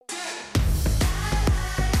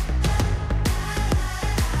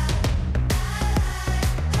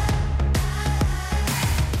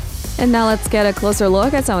And now let's get a closer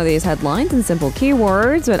look at some of these headlines and simple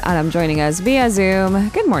keywords with Adam joining us via Zoom.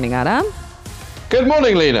 Good morning, Adam. Good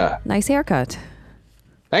morning, Lena. Nice haircut.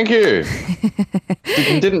 Thank you.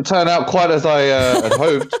 It didn't turn out quite as I had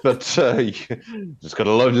hoped, but just got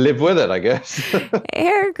to live with it, I guess.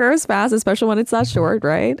 Hair grows fast, especially when it's that short,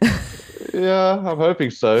 right? Yeah, I'm hoping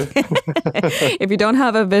so. If you don't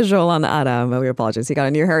have a visual on Adam, we apologize. He got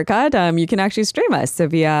a new haircut. You can actually stream us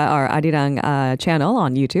via our Arirang channel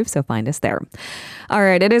on YouTube, so find us there. All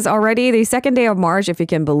right, it is already the second day of March, if you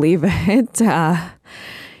can believe it.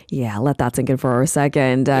 Yeah, let that sink in for a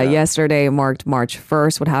second. Yesterday marked March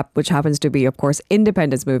 1st, which happens to be, of course,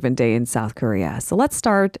 Independence Movement Day in South Korea. So let's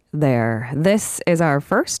start there. This is our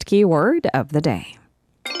first keyword of the day.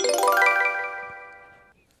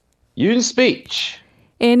 Yoon's speech.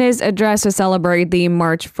 In his address to celebrate the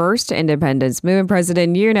March 1st Independence Movement,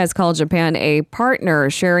 President Yoon has called Japan a partner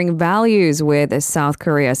sharing values with South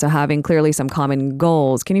Korea, so having clearly some common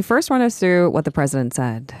goals. Can you first run us through what the president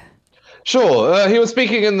said? Sure. He was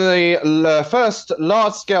speaking in the first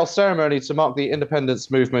large-scale ceremony to mark the independence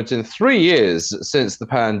movement in 3 years since the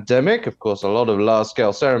pandemic. Of course, a lot of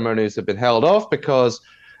large-scale ceremonies have been held off because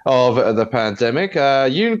of the pandemic.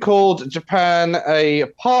 Yoon called Japan a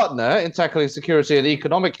partner in tackling security and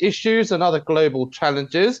economic issues and other global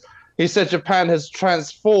challenges. He said Japan has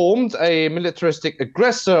transformed a militaristic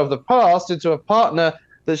aggressor of the past into a partner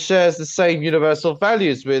that shares the same universal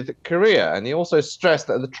values with Korea. And he also stressed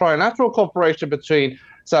that the trilateral cooperation between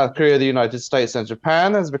South Korea, the United States, and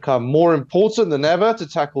Japan has become more important than ever to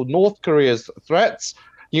tackle North Korea's threats.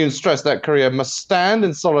 Yoon stressed that Korea must stand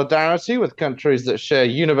in solidarity with countries that share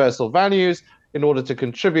universal values in order to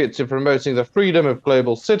contribute to promoting the freedom of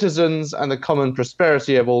global citizens and the common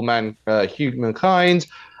prosperity of all humankind.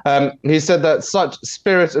 He said that such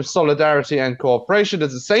spirit of solidarity and cooperation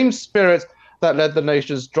is the same spirit that led the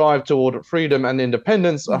nation's drive toward freedom and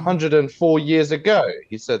independence 104 years ago.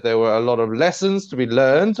 He said there were a lot of lessons to be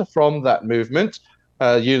learned from that movement.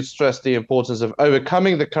 Yoon stressed the importance of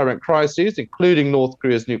overcoming the current crises, including North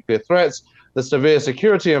Korea's nuclear threats, the severe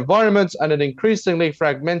security environment, and an increasingly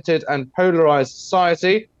fragmented and polarized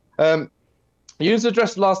society. Yoon's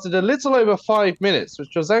address lasted a little over 5 minutes,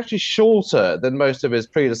 which was actually shorter than most of his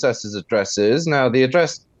predecessors' addresses. Now, the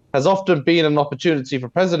address has often been an opportunity for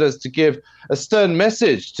presidents to give a stern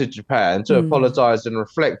message to Japan, to apologize and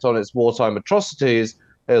reflect on its wartime atrocities.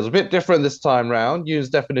 It was a bit different this time round. Yoon's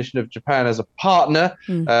definition of Japan as a partner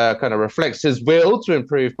kind of reflects his will to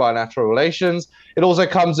improve bilateral relations. It also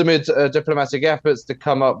comes amid diplomatic efforts to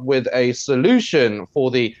come up with a solution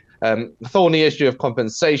for the thorny issue of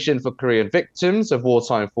compensation for Korean victims of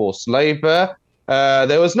wartime forced labor.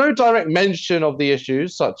 There was no direct mention of the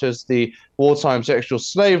issues such as the wartime sexual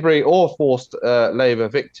slavery or forced labor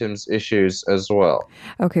victims issues as well.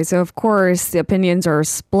 Okay, so of course the opinions are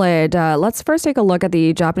split. Let's first take a look at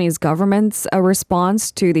the Japanese government's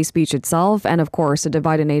response to the speech itself and of course the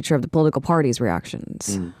divided nature of the political parties'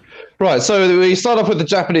 reactions. Right, so we start off with the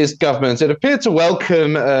Japanese government. It appeared to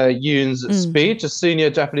welcome Yoon's speech. A senior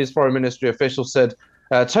Japanese foreign ministry official said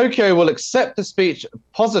Tokyo will accept the speech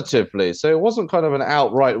positively. So it wasn't kind of an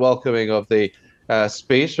outright welcoming of the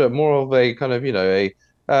speech, but more of a kind of,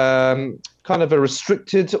 kind of a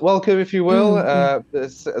restricted welcome, if you will.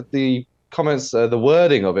 The comments, the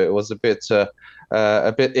wording of it was a bit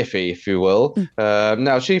iffy, if you will.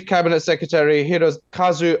 Now, Chief Cabinet Secretary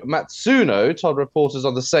Hirokazu Matsuno told reporters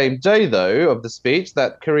on the same day, though, of the speech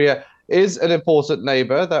that Korea is an important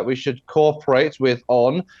neighbor that we should cooperate with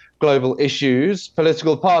on global issues.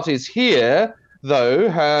 Political parties here, though,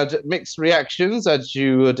 had mixed reactions, as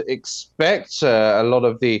you would expect. A lot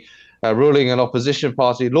of the ruling and opposition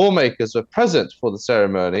party lawmakers were present for the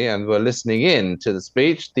ceremony and were listening in to the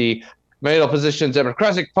speech. The main opposition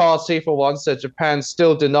Democratic Party, for one, said Japan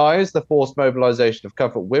still denies the forced mobilization of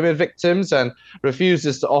comfort women victims and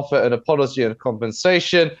refuses to offer an apology and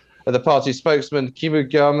compensation. The party spokesman Kim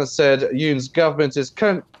Woo-kyung said Yoon's government is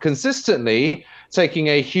consistently taking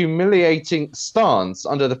a humiliating stance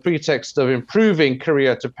under the pretext of improving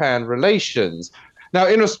Korea-Japan relations. Now,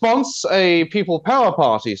 in response, a People Power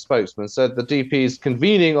Party spokesman said the DP's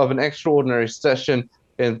convening of an extraordinary session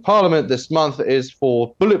in Parliament this month is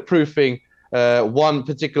for bulletproofing one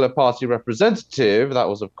particular party representative. That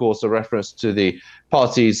was, of course, a reference to the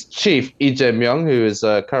party's chief, Lee Jae-myung, who is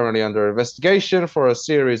currently under investigation for a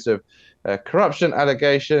series of corruption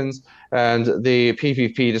allegations. And the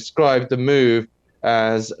PPP described the move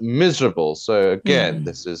as miserable. So again,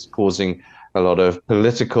 this is causing a lot of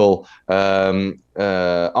political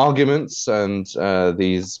arguments, and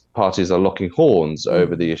these parties are locking horns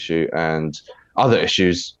over the issue and other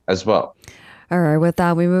issues as well. All right, with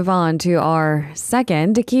that, we move on to our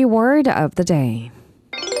second keyword of the day.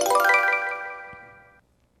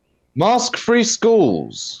 Mask-free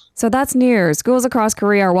schools. So that's news. Schools across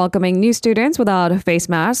Korea are welcoming new students without face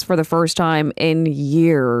masks for the first time in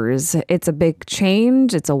years. It's a big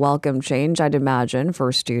change. It's a welcome change, I'd imagine,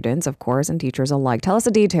 for students, of course, and teachers alike. Tell us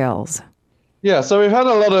the details. Yeah, so we've had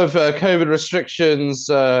a lot of COVID restrictions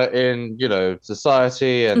in,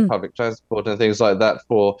 society and public transport and things like that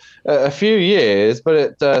for a few years,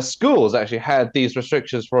 but schools actually had these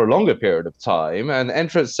restrictions for a longer period of time. And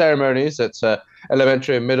entrance ceremonies at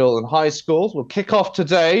elementary, middle, and high schools will kick off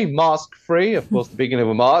today, mask-free. Of course, the beginning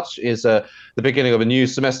of March is the beginning of a new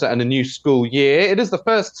semester and a new school year. It is the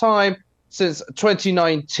first time since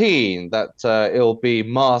 2019 that it'll be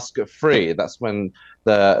mask-free. That's when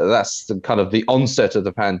that's the kind of the onset of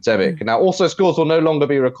the pandemic. Now, also, schools will no longer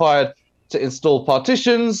be required to install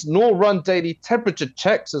partitions nor run daily temperature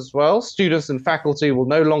checks as well. Students and faculty will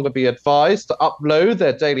no longer be advised to upload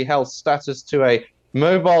their daily health status to a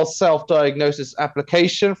mobile self-diagnosis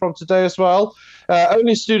application from today as well.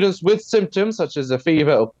 Only students with symptoms such as a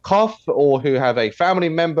fever or cough, or who have a family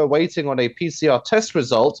member waiting on a PCR test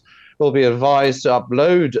result, will be advised to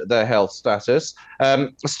upload their health status.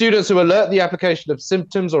 Students who alert the application of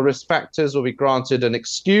symptoms or risk factors will be granted an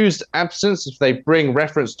excused absence if they bring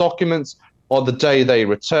reference documents on the day they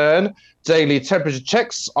return. Daily temperature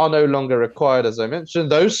checks are no longer required, as I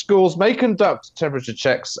mentioned. Those schools may conduct temperature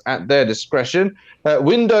checks at their discretion.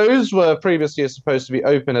 Windows were previously supposed to be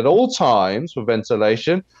open at all times for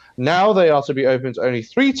ventilation. Now they are to be opened only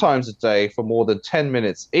 3 times a day for more than 10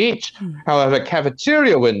 minutes each. However,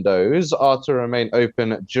 cafeteria windows are to remain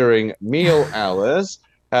open during meal hours.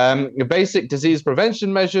 Basic disease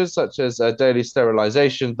prevention measures such as daily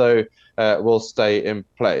sterilization, though, will stay in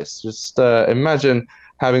place. Just imagine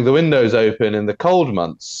having the windows open in the cold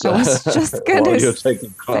months. I was just going to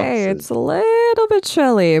say, it's a little bit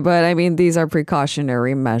chilly, but I mean, these are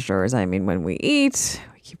precautionary measures. I mean, when we eat,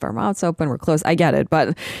 we keep our mouths open, we're close. I get it,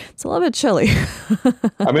 but it's a little bit chilly.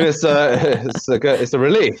 I mean, it's a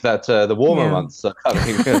relief that the warmer months are coming.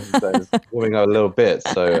 It's warming up a little bit,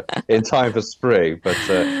 so in time for spring. But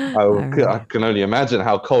I can only imagine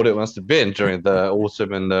how cold it must have been during the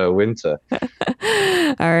autumn and the winter.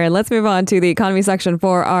 All right, let's move on to the economy section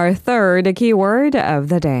for our third keyword of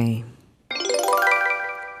the day.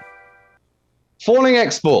 Falling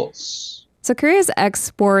exports. So Korea's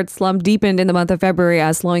export slump deepened in the month of February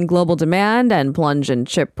as slowing global demand and plunge in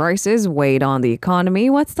chip prices weighed on the economy.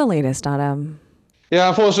 What's the latest, Adam? Yeah,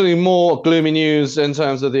 unfortunately, more gloomy news in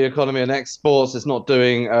terms of the economy and exports. It's not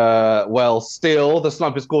doing well still. The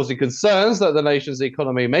slump is causing concerns that the nation's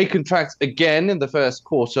economy may contract again in the first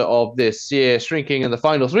quarter of this year, after shrinking in the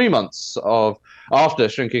final 3 months of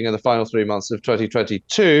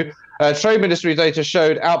 2022. Trade Ministry data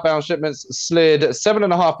showed outbound shipments slid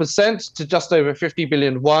 7.5% to just over $50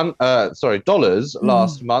 billion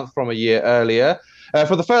last month from a year earlier.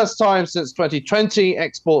 For the first time since 2020,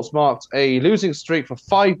 exports marked a losing streak for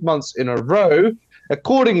 5 months in a row.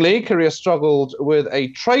 Accordingly, Korea struggled with a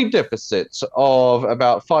trade deficit of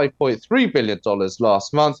about $5.3 billion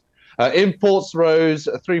last month. Imports rose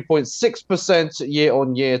 3.6% year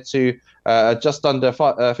on year to just under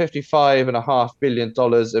 $55.5 billion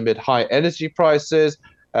amid high energy prices.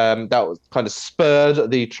 That was kind of spurred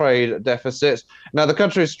the trade deficit. Now, the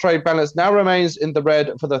country's trade balance now remains in the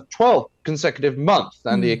red for the 12th consecutive month,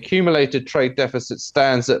 and the accumulated trade deficit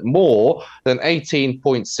stands at more than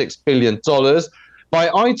 $18.6 billion. By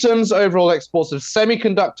items, overall exports of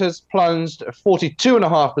semiconductors plunged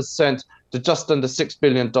 42.5% to just under $6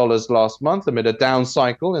 billion last month amid a down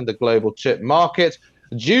cycle in the global chip market.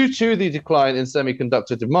 Due to the decline in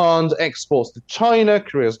semiconductor demand, exports to China,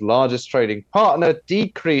 Korea's largest trading partner,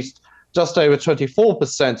 decreased just over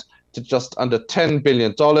 24% to just under $10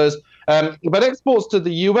 billion. But exports to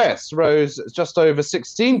the US rose just over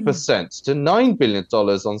 16% to $9 billion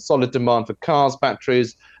on solid demand for cars,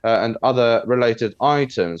 batteries, and other related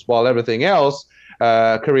items. While everything else,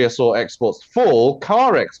 Korea saw exports fall,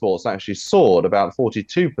 car exports actually soared about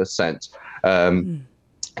 42%.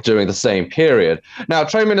 During the same period. Now,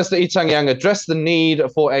 Trade Minister Lee Chang-yang addressed the need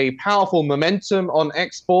for a powerful momentum on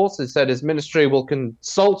exports. He said his ministry will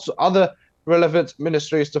consult other relevant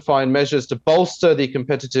ministries to find measures to bolster the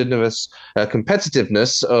competitiveness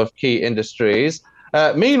of key industries.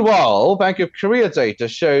 Meanwhile, Bank of Korea data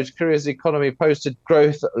showed Korea's economy posted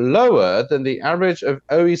growth lower than the average of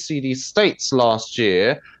OECD states last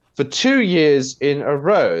year for 2 years in a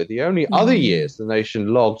row. The only other years the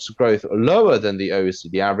nation logged growth lower than the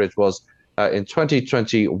OECD average was in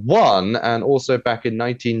 2021 and also back in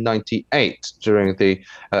 1998 during the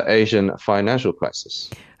Asian financial crisis.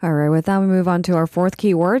 All right, with that, we move on to our fourth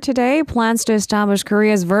keyword today. Plans to establish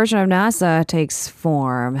Korea's version of NASA takes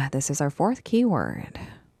form. This is our fourth keyword.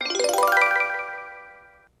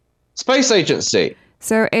 Space Agency.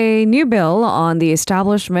 So a new bill on the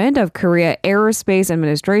establishment of Korea Aerospace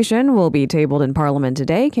Administration will be tabled in Parliament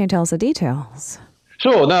today. Can you tell us the details?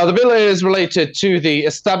 Sure. Now, the bill is related to the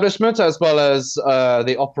establishment as well as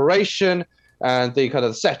the operation and the kind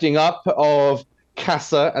of setting up of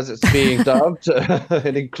CASA, as it's being dubbed.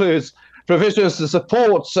 It includes provisions to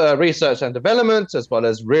support research and development, as well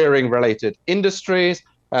as rearing related industries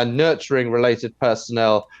and nurturing related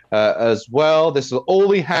personnel as well. This will all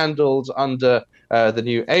be handled under the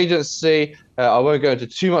new agency. I won't go into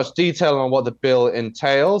too much detail on what the bill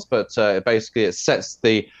entails, but basically it sets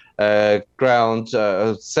the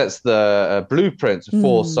sets the blueprint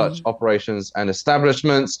for such operations and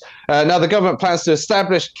establishments. Now, the government plans to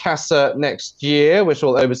establish CASA next year, which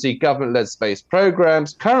will oversee government-led space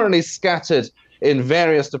programs currently scattered in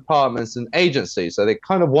various departments and agencies. So they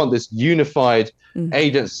kind of want this unified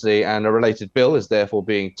agency, and a related bill is therefore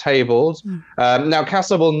being tabled. Now,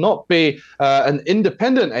 CASA will not be an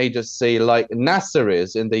independent agency like NASA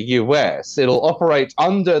is in the US. It'll operate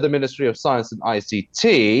under the Ministry of Science and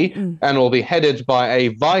ICT and will be headed by a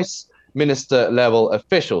vice minister level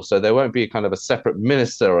official. So there won't be kind of a separate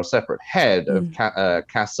minister or a separate head of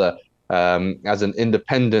CASA as an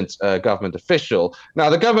independent government official. Now,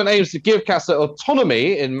 the government aims to give CASA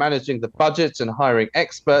autonomy in managing the budget and hiring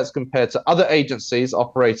experts compared to other agencies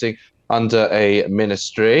operating under a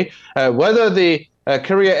ministry. Whether the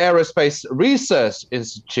Korea Aerospace Research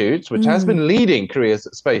Institute, which has been leading Korea's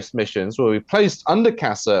space missions, will be placed under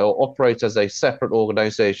CASA or operate as a separate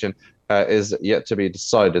organization is yet to be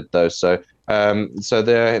decided, though. So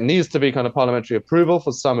there needs to be kind of parliamentary approval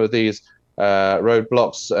for some of these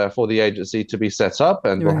roadblocks for the agency to be set up,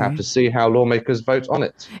 and we'll have to see how lawmakers vote on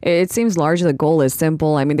it. It seems largely the goal is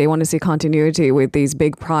simple. I mean, they want to see continuity with these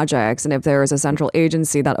big projects, and if there is a central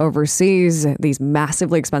agency that oversees these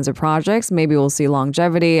massively expensive projects, maybe we'll see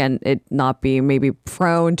longevity and it not be maybe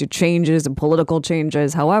prone to changes and political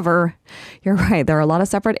changes. However, you're right, there are a lot of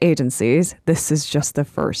separate agencies. This is just the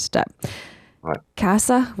first step. Right.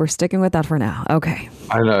 CASA, we're sticking with that for now. Okay.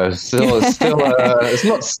 I know, it's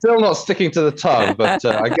still not sticking to the tongue, but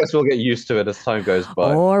I guess we'll get used to it as time goes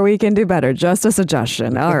by. Or we can do better. Just a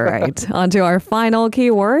suggestion. All right. On to our final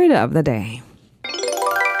keyword of the day.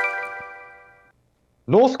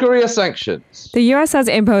 North Korea sanctions. The U.S. has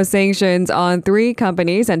imposed sanctions on 3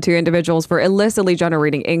 companies and 2 individuals for illicitly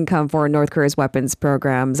generating income for North Korea's weapons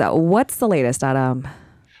programs. What's the latest, Adam?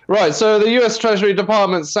 Right, so the U.S. Treasury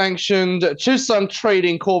Department sanctioned Chusan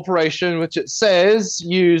Trading Corporation, which it says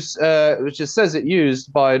it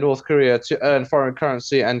used by North Korea to earn foreign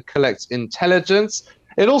currency and collect intelligence.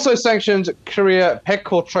 It also sanctioned Korea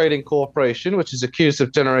Pekor Trading Corporation, which is accused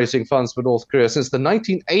of generating funds for North Korea since the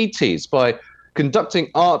 1980s by conducting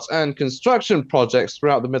art and construction projects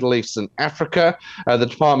throughout the Middle East and Africa. The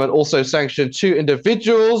department also sanctioned 2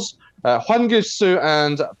 individuals, Hwan Gil-soo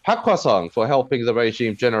and Park Hwa-sung, for helping the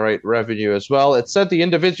regime generate revenue as well. It said the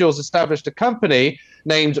individuals established a company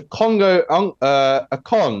named Congo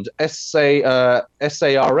Acond,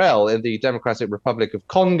 SARL, in the Democratic Republic of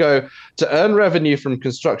Congo to earn revenue from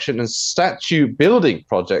construction and statue building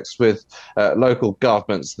projects with local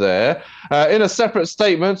governments there. In a separate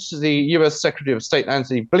statement, the U.S. Secretary of State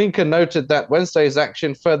Antony Blinken noted that Wednesday's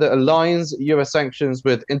action further aligns U.S. sanctions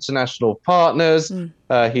with international partners.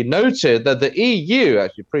 He noted that the EU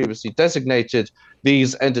actually previously designated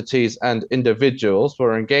these entities and individuals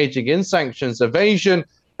for engaging in sanctions evasion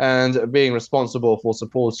and being responsible for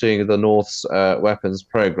supporting the North's weapons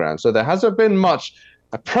program. So there hasn't been much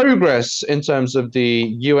progress in terms of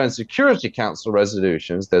the UN Security Council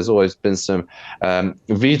resolutions. There's always been some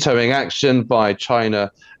vetoing action by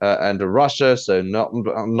China and Russia, so not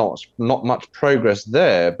much progress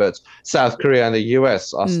there. But South Korea and the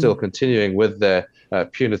US are still continuing with their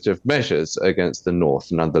punitive measures against the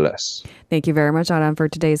North nonetheless. Thank you very much, Adam, for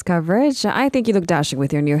today's coverage. I think you look dashing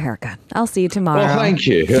with your new haircut. I'll see you tomorrow. Well, thank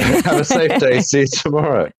you. Have a safe day. See you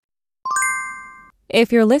tomorrow.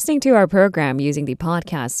 If you're listening to our program using the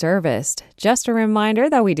podcast service, just a reminder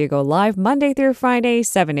that we do go live Monday through Friday,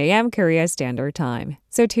 7 a.m. Korea Standard Time.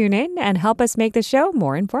 So tune in and help us make the show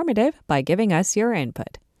more informative by giving us your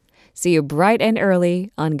input. See you bright and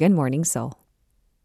early on Good Morning Seoul.